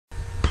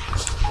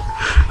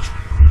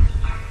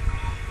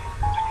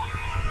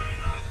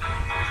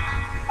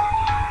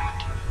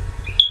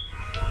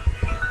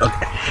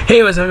Hey,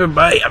 what's up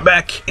everybody, I'm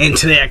back, and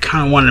today I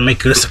kind of wanted to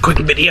make this a quick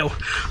video.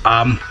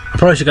 I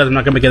promise you guys I'm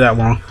not going to make it that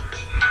long.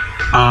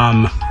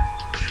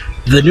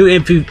 The new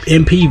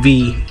MVP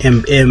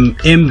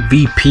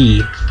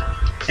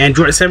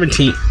Android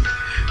 17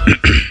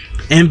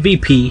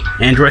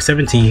 MVP Android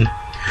 17,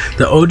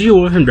 the OG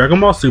one from Dragon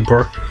Ball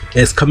Super,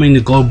 is coming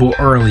to global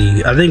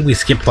early. I think we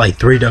skipped like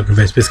 3 Dokkan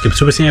events. We skipped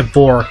Super Saiyan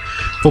 4,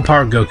 Full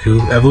Power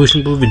Goku,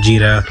 Evolution Blue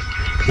Vegeta,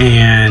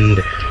 and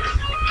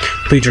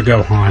Future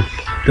Gohan.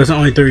 There's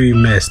only 3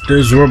 we missed.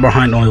 There's we're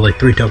behind only like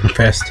 3 Dokkan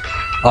Fest.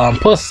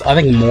 Plus I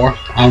think more.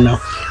 I don't know.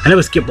 I know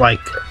we skipped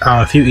like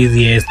a few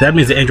EZAs. That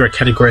means the Android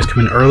category is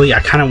coming early. I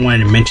kind of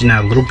wanted to mention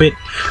that a little bit.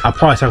 I'll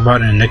probably talk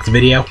about it in the next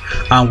video.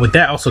 With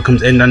that also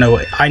comes in. I know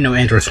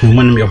Android Spoon.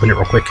 Let me open it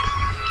real quick.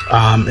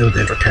 It was the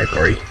Android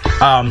category.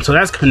 So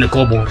that's coming to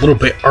global a little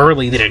bit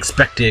early than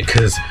expected,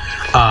 because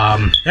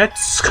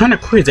that's kind of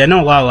crazy. I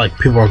know a lot of like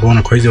people are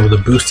going crazy over the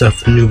Boo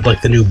stuff, the new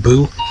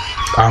Boo.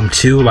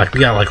 Too, like we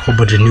got like a whole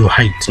bunch of new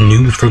hyped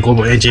news for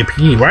global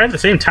NJP right at the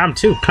same time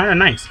too. Kind of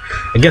nice,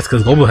 I guess,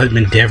 because global has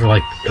been dead for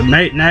like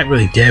not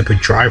really dead, but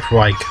dry for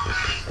like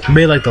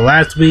maybe like the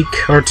last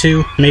week or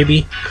 2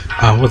 maybe.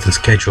 What's the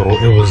schedule?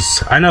 It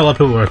was, I know a lot of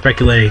people were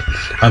speculating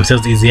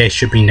sales EZA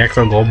should be next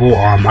on global.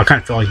 I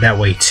kind of feel like that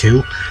way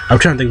too. I'm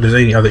trying to think if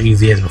there's any other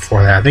EZAs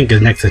before that. I think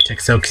it's next to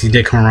Texel, because he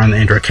did come around the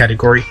Android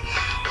category.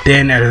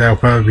 Then after that will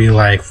probably be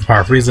like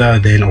Power Frieza,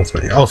 then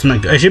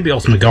Ultimate. It should be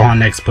Ultimate Gohan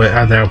next, but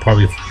after that will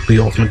probably be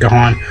Ultimate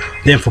Gohan,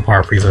 then for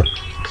Power Frieza,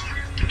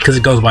 because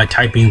it goes by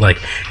typing, like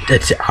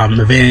it's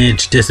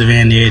advantage,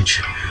 disadvantage.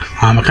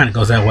 It kind of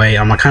goes that way.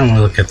 I kind of want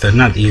to look at the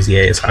not the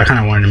EZAs. I kind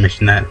of wanted to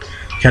mention that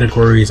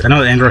categories. I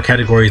know the Android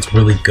category is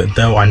really good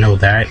though. I know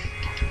that.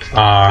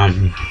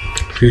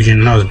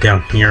 Fusion, I know it's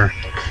down here.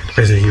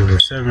 Resident Evil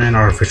 7,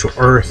 Artificial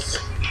Earth.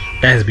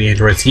 That has to be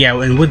Androids. Yeah,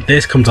 and with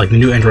this comes like the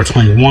new Android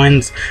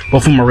 21s.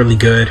 Both of them are really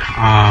good.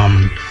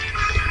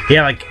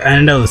 Yeah, like I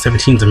know the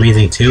 17's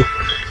amazing too.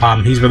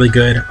 He's really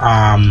good.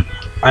 I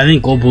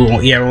think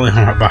global, yeah, we're only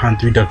behind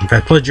 3 Dokkan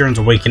Fest. Plus Jiren's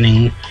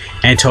Awakening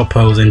and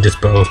Topos and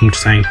Dispo. I'm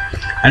just saying.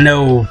 I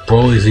know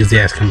Broly's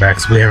EZA's come back,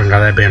 so we haven't got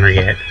that banner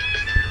yet.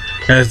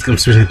 That's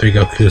consuming 3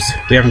 Gokus.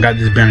 We haven't got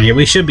this banner yet.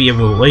 We should be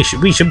able. We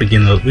should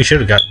begin those. We should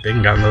have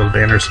gotten those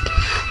banners.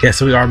 Yeah,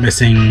 so we are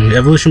missing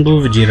Evolution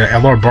Blue Vegeta,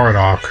 LR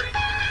Bardock.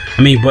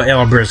 I mean, but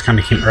LR Bears kind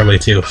of came early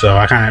too, so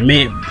I kind of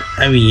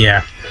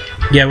yeah.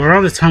 Yeah,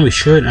 around this time we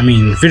should. I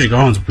mean, Future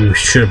Gohan's, we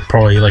should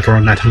probably, like,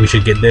 around that time we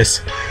should get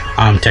this.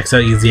 Texel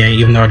EZA,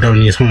 even though I don't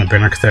need this on the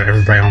banner, because I have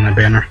everybody on that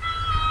banner.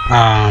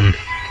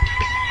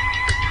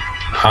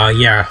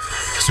 Yeah,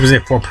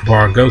 specific for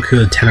Power Goku,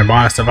 the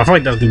Tenebana stuff. I feel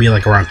like that's gonna be,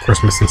 like, around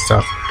Christmas and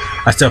stuff.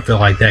 I still feel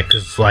like that,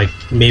 because, like,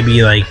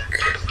 maybe, like,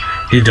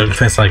 the Dokkan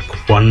Fest, like,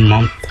 1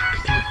 month.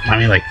 I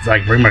mean, like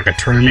bring back a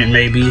tournament,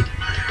 maybe.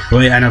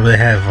 Well, I know they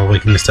have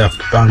Awakening stuff.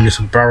 New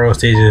Super Barrow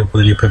stages with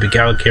the new Pepe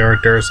Gala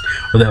characters,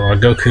 with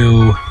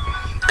Goku.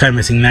 Kind of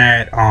missing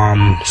that.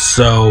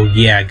 So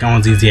yeah,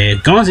 Gohan's EZA.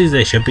 Gohan's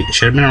EZA should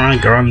have been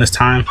around this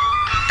time,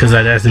 because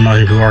that's the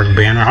most Blue Arc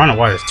banner. I don't know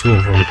why there's 2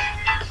 of them.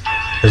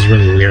 It's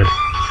really weird.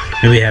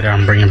 Maybe we had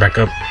bring it back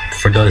up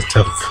for those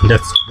stuff.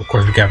 That's, of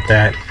course, we got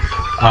that.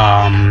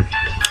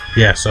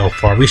 Yeah, so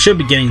far we should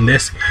be getting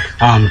this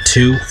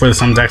too for the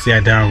summons. Actually, I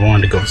don't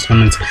want to go for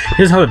summons.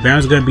 Here's how the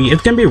banner's gonna be.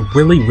 It's gonna be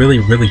really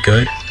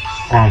good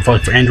for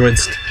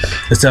Androids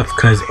and stuff,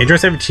 because Android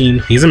 17,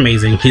 he's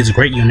amazing. He's a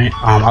great unit.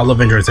 I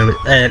love Android 17.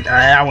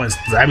 I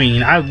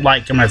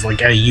like him as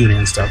like a unit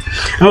and stuff.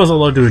 I also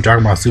love doing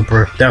Dragon Ball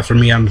Super. That's for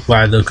me. I'm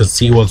glad though, because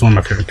he was one of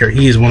my favorite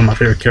characters. He is one of my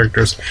favorite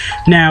characters.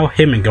 Now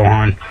him and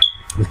Gohan,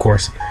 of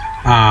course.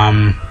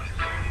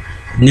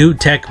 New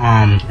tech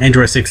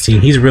Android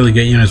 16, he's a really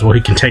good unit as well. He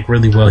can take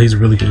really well. He's a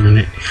really good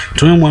unit.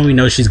 21, we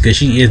know she's good.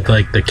 She is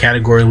like the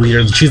category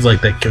leader. She's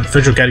like the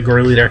official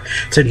category leader.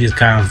 17 is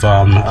kind of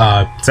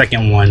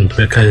second one,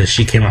 because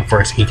she came out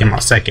first, he came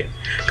out second,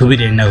 because we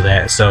didn't know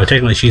that. So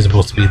technically she's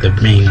supposed to be the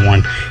main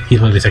one, he's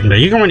supposed to be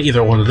secondary. You can run either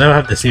order. They'll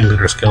have the same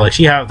leader skill. Like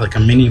she has like a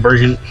mini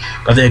version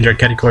of the Android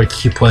category,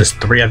 Q plus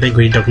 3, I think,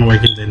 when you Dokkan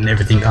Awakens and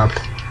everything up.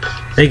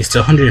 I think it's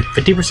still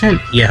 150%.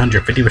 Yeah,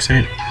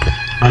 150%.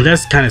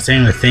 That's kind of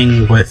saying the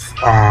thing with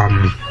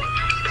I'm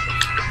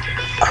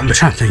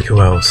trying to think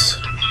who else.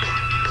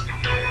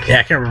 Yeah,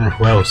 I can't remember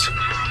who else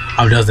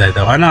does that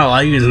though. I know a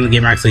lot of users in the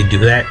game actually do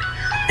that.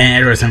 And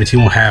Android 17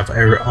 will have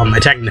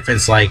attack and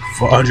defense, like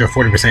for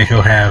 140%.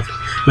 He'll have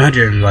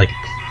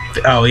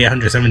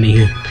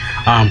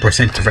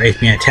 170% for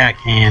HP and attack,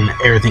 and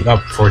everything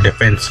up for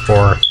defense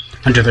for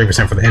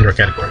 130% for the Android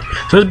category.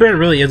 So this banner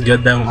really is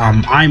good though.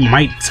 I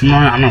might,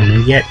 I don't know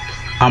yet.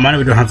 I know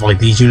we don't have like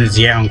these units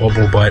yet on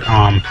global, but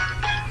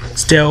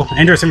still,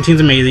 Android 17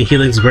 is amazing. He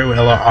links great with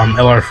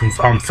LR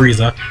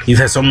Frieza. He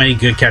has so many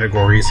good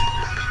categories.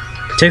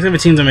 Tech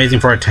 17 is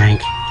amazing for a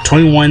tank.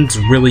 21's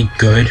really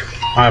good.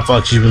 I feel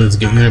like she's really a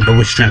good unit, but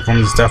when she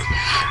transforms and stuff,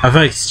 I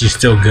feel like she's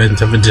still good and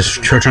stuff. But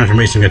just her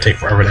transformation is gonna take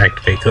forever to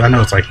activate, because I know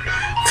it's like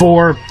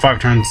 4 or 5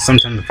 turns.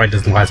 Sometimes the fight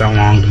doesn't last that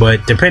long,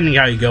 but depending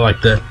how you go, like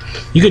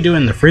you could do it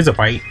in the Frieza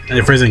fight, and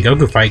the Frieza and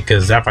Goku fight,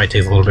 because that fight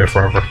takes a little bit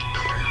forever.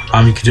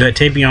 You could do that.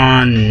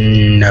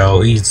 Tapion,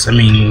 no, I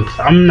mean,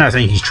 I'm not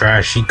saying he's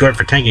trash. He's good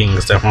for tanking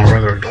and stuff on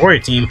a warrior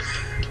team,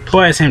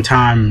 but at the same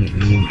time,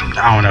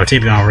 I don't know.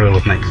 Tapion really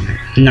was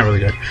not really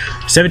good.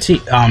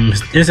 17.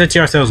 This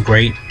HTR cell is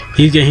great.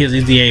 He's getting his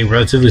EDA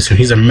relatively soon.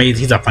 He's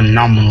amazing. He's a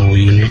phenomenal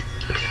unit.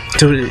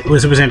 So when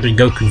Super Saiyan 3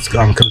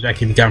 Goku comes back,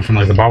 he got him from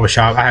like the barber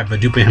shop. I have a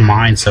dupe in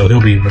mind, so he'll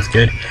be really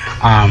good.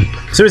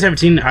 Super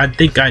 17, I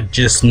think I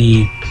just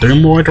need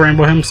 3 more to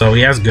rainbow him, so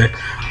yeah, that's good.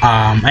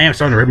 I am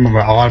starting to rainbow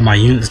a lot of my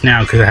units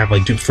now because I have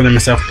like dupes for them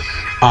and stuff.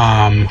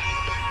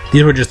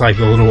 These were just like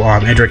the little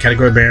Android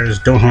category banners.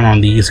 Don't hunt on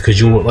these because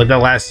you will, like that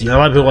last. A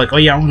lot of people are like, oh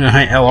yeah, I'm gonna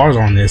hunt LRs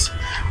on this.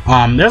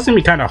 That's gonna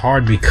be kind of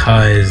hard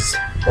because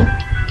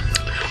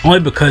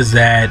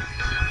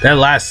that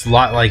last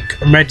lot,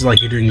 like imagine like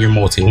you're doing your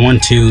multi 1,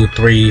 2,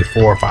 3,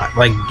 4, 5,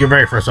 like your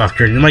very first off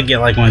turn, you might get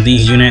like one of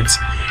these units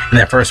in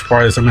that first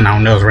part or something. I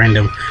don't know, it's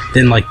random.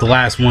 Then like the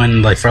last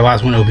one, like for the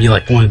last one, it'll be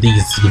like one of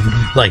these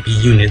like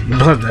units.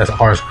 That's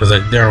harsh because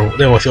like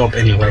they will show up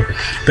anyway.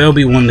 But it'll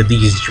be one of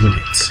these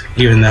units,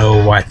 even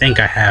though I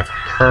think I have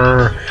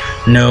her.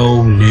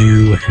 No,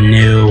 new,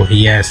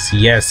 yes.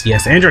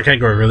 Android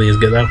category really is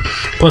good though.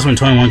 Plus when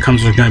 21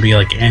 comes, there's gonna be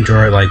like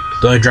Android, like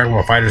the Dragon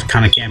Ball Fighters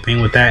kind of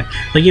campaign with that,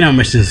 like, you know,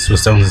 missions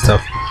with stones and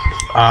stuff.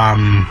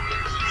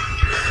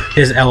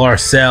 His LR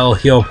Cell,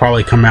 he'll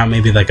probably come out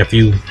maybe like a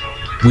few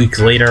weeks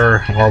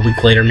later or a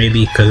week later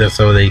maybe, because that's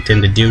what they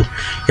tend to do.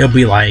 He'll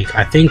be like,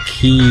 I think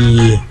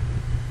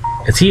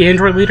is he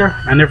Android leader?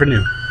 I never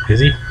knew. Is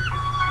he?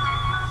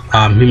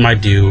 He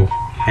might do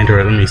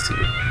Android. Let me see.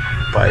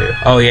 But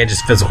oh yeah,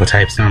 just physical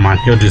types. Never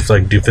mind. He'll just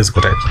like do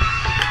physical types.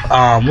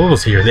 What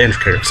was here? The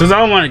Android character. So that's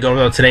all I want to go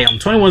over today.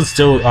 21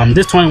 still.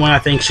 This 21, I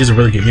think she's a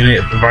really good unit.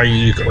 If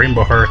you could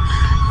rainbow her,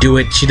 do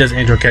it. She does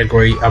Android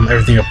category.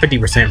 Everything up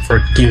 50%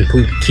 for Game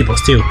Key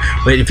Plus 2.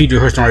 But if you do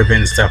her story event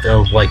and stuff,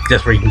 it'll, like,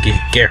 that's where you can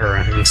get her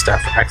and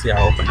stuff. Actually,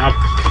 I'll open up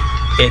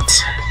it.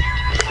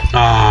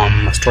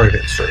 Story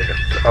event.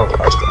 Oh,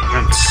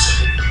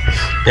 events.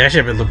 They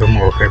actually have a little bit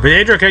more okay. But the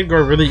Android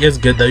category really is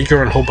good though. You can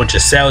run a whole bunch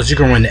of cells. You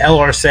can run the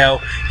LR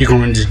cell. You can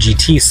run the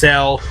GT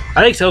cell.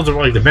 I think cells are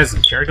like the best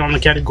character on the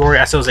category.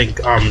 I still think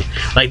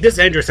like this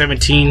Android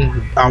 17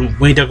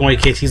 when Dokkan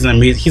Awakens, he's an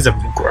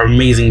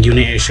amazing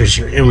unit.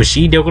 And with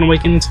she Dokkan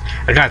Awakens,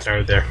 I got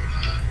started there.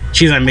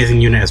 She's an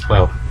amazing unit as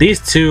well. These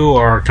two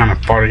are kind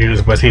of part of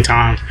units, but at the same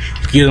time,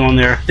 you can use them on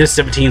there. This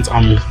 17's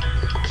I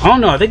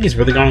don't know. I think he's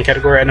really good on the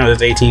category. I know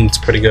this 18's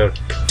pretty good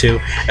too.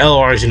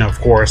 LRs, you know, of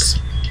course.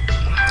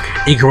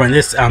 You can run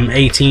this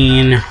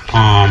 18.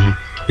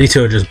 These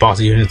two are just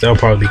boss units. They'll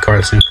probably be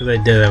carded soon because they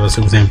did that with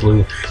Super Saiyan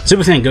Blue.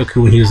 Super Saiyan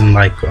Goku when he was in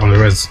like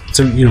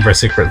the Universe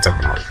Secret and stuff.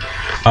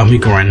 You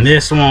can run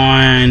this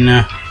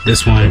one.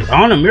 This one. I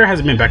don't know. Mirror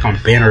hasn't been back on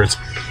banners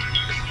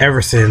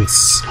ever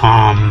since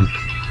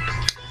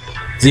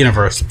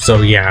Xenoverse.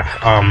 So yeah.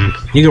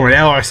 You can run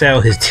LR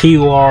cell, his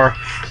TUR,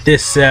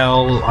 this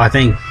cell. I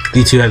think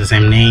these two have the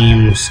same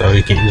name, so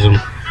you can't use them.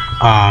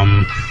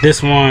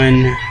 This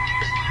one.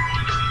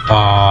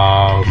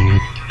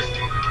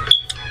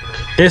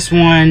 This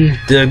one,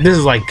 this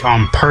is like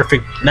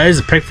perfect. That is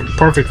a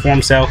perfect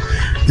form cell.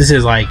 This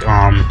is like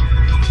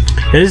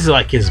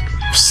his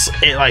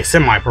like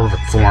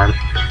semi-perfect form,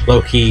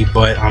 low key.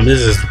 But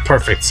this is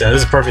perfect cell.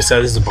 This is perfect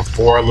cell. This is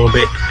before a little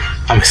bit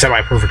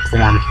semi-perfect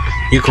form.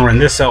 You can run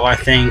this cell, I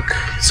think,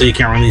 so you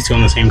can't run these two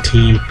on the same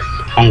team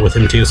along with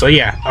him too. So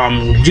yeah,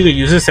 you could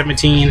use this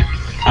 17.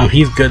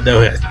 He's good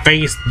though. His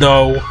face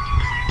though.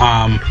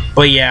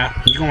 But yeah,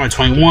 you can run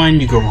 21,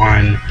 you can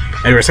run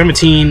Android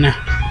 17.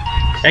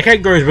 That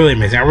category is really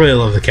amazing. I really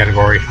love the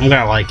category. I'm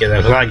gonna like it though,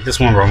 because I like this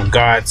one from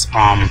Gods,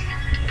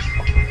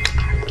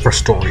 for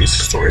story.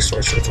 Should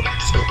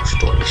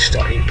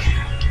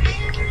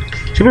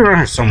be around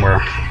here somewhere.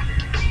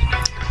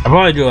 I'll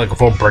probably do like a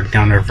full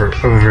breakdown of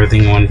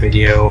everything in one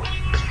video.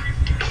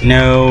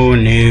 No,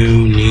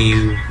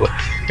 new.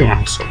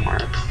 Around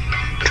somewhere.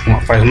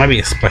 It might be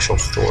a special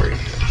story.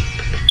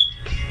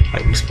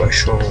 Might be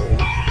special.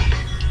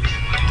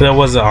 That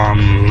was a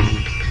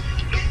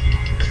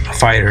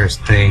fighters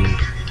thing.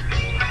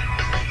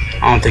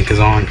 I don't think it's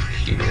on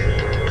here.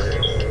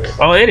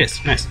 Oh, it is.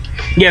 Nice.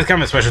 Yeah, it's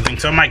kind of a special thing,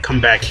 so I might come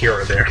back here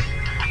or there.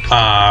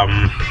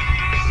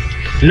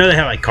 You know they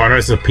have like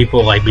corners of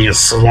people like being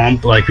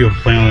slumped, like people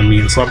playing on the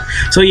being slumped.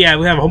 So yeah,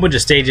 we have a whole bunch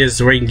of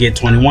stages where you can get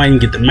 21, you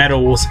can get the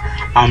medals.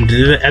 I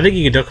think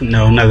you can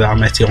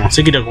ST1,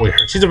 so you can with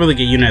her. She's a really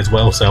good unit as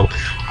well. So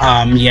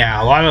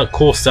yeah, a lot of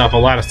cool stuff, a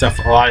lot of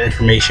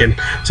information.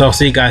 So I'll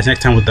see you guys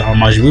next time with the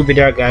Majin Buu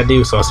video I gotta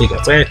do. So I'll see you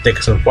guys later. Thank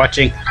you so much for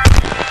watching.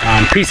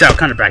 Peace out.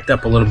 Kind of backed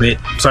up a little bit.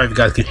 Sorry if you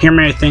guys can hear me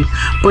or anything,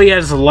 but yeah,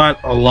 there's a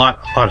lot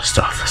of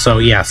stuff. So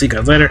yeah, I'll see you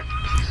guys later.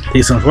 Thank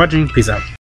you so much for watching. Peace out.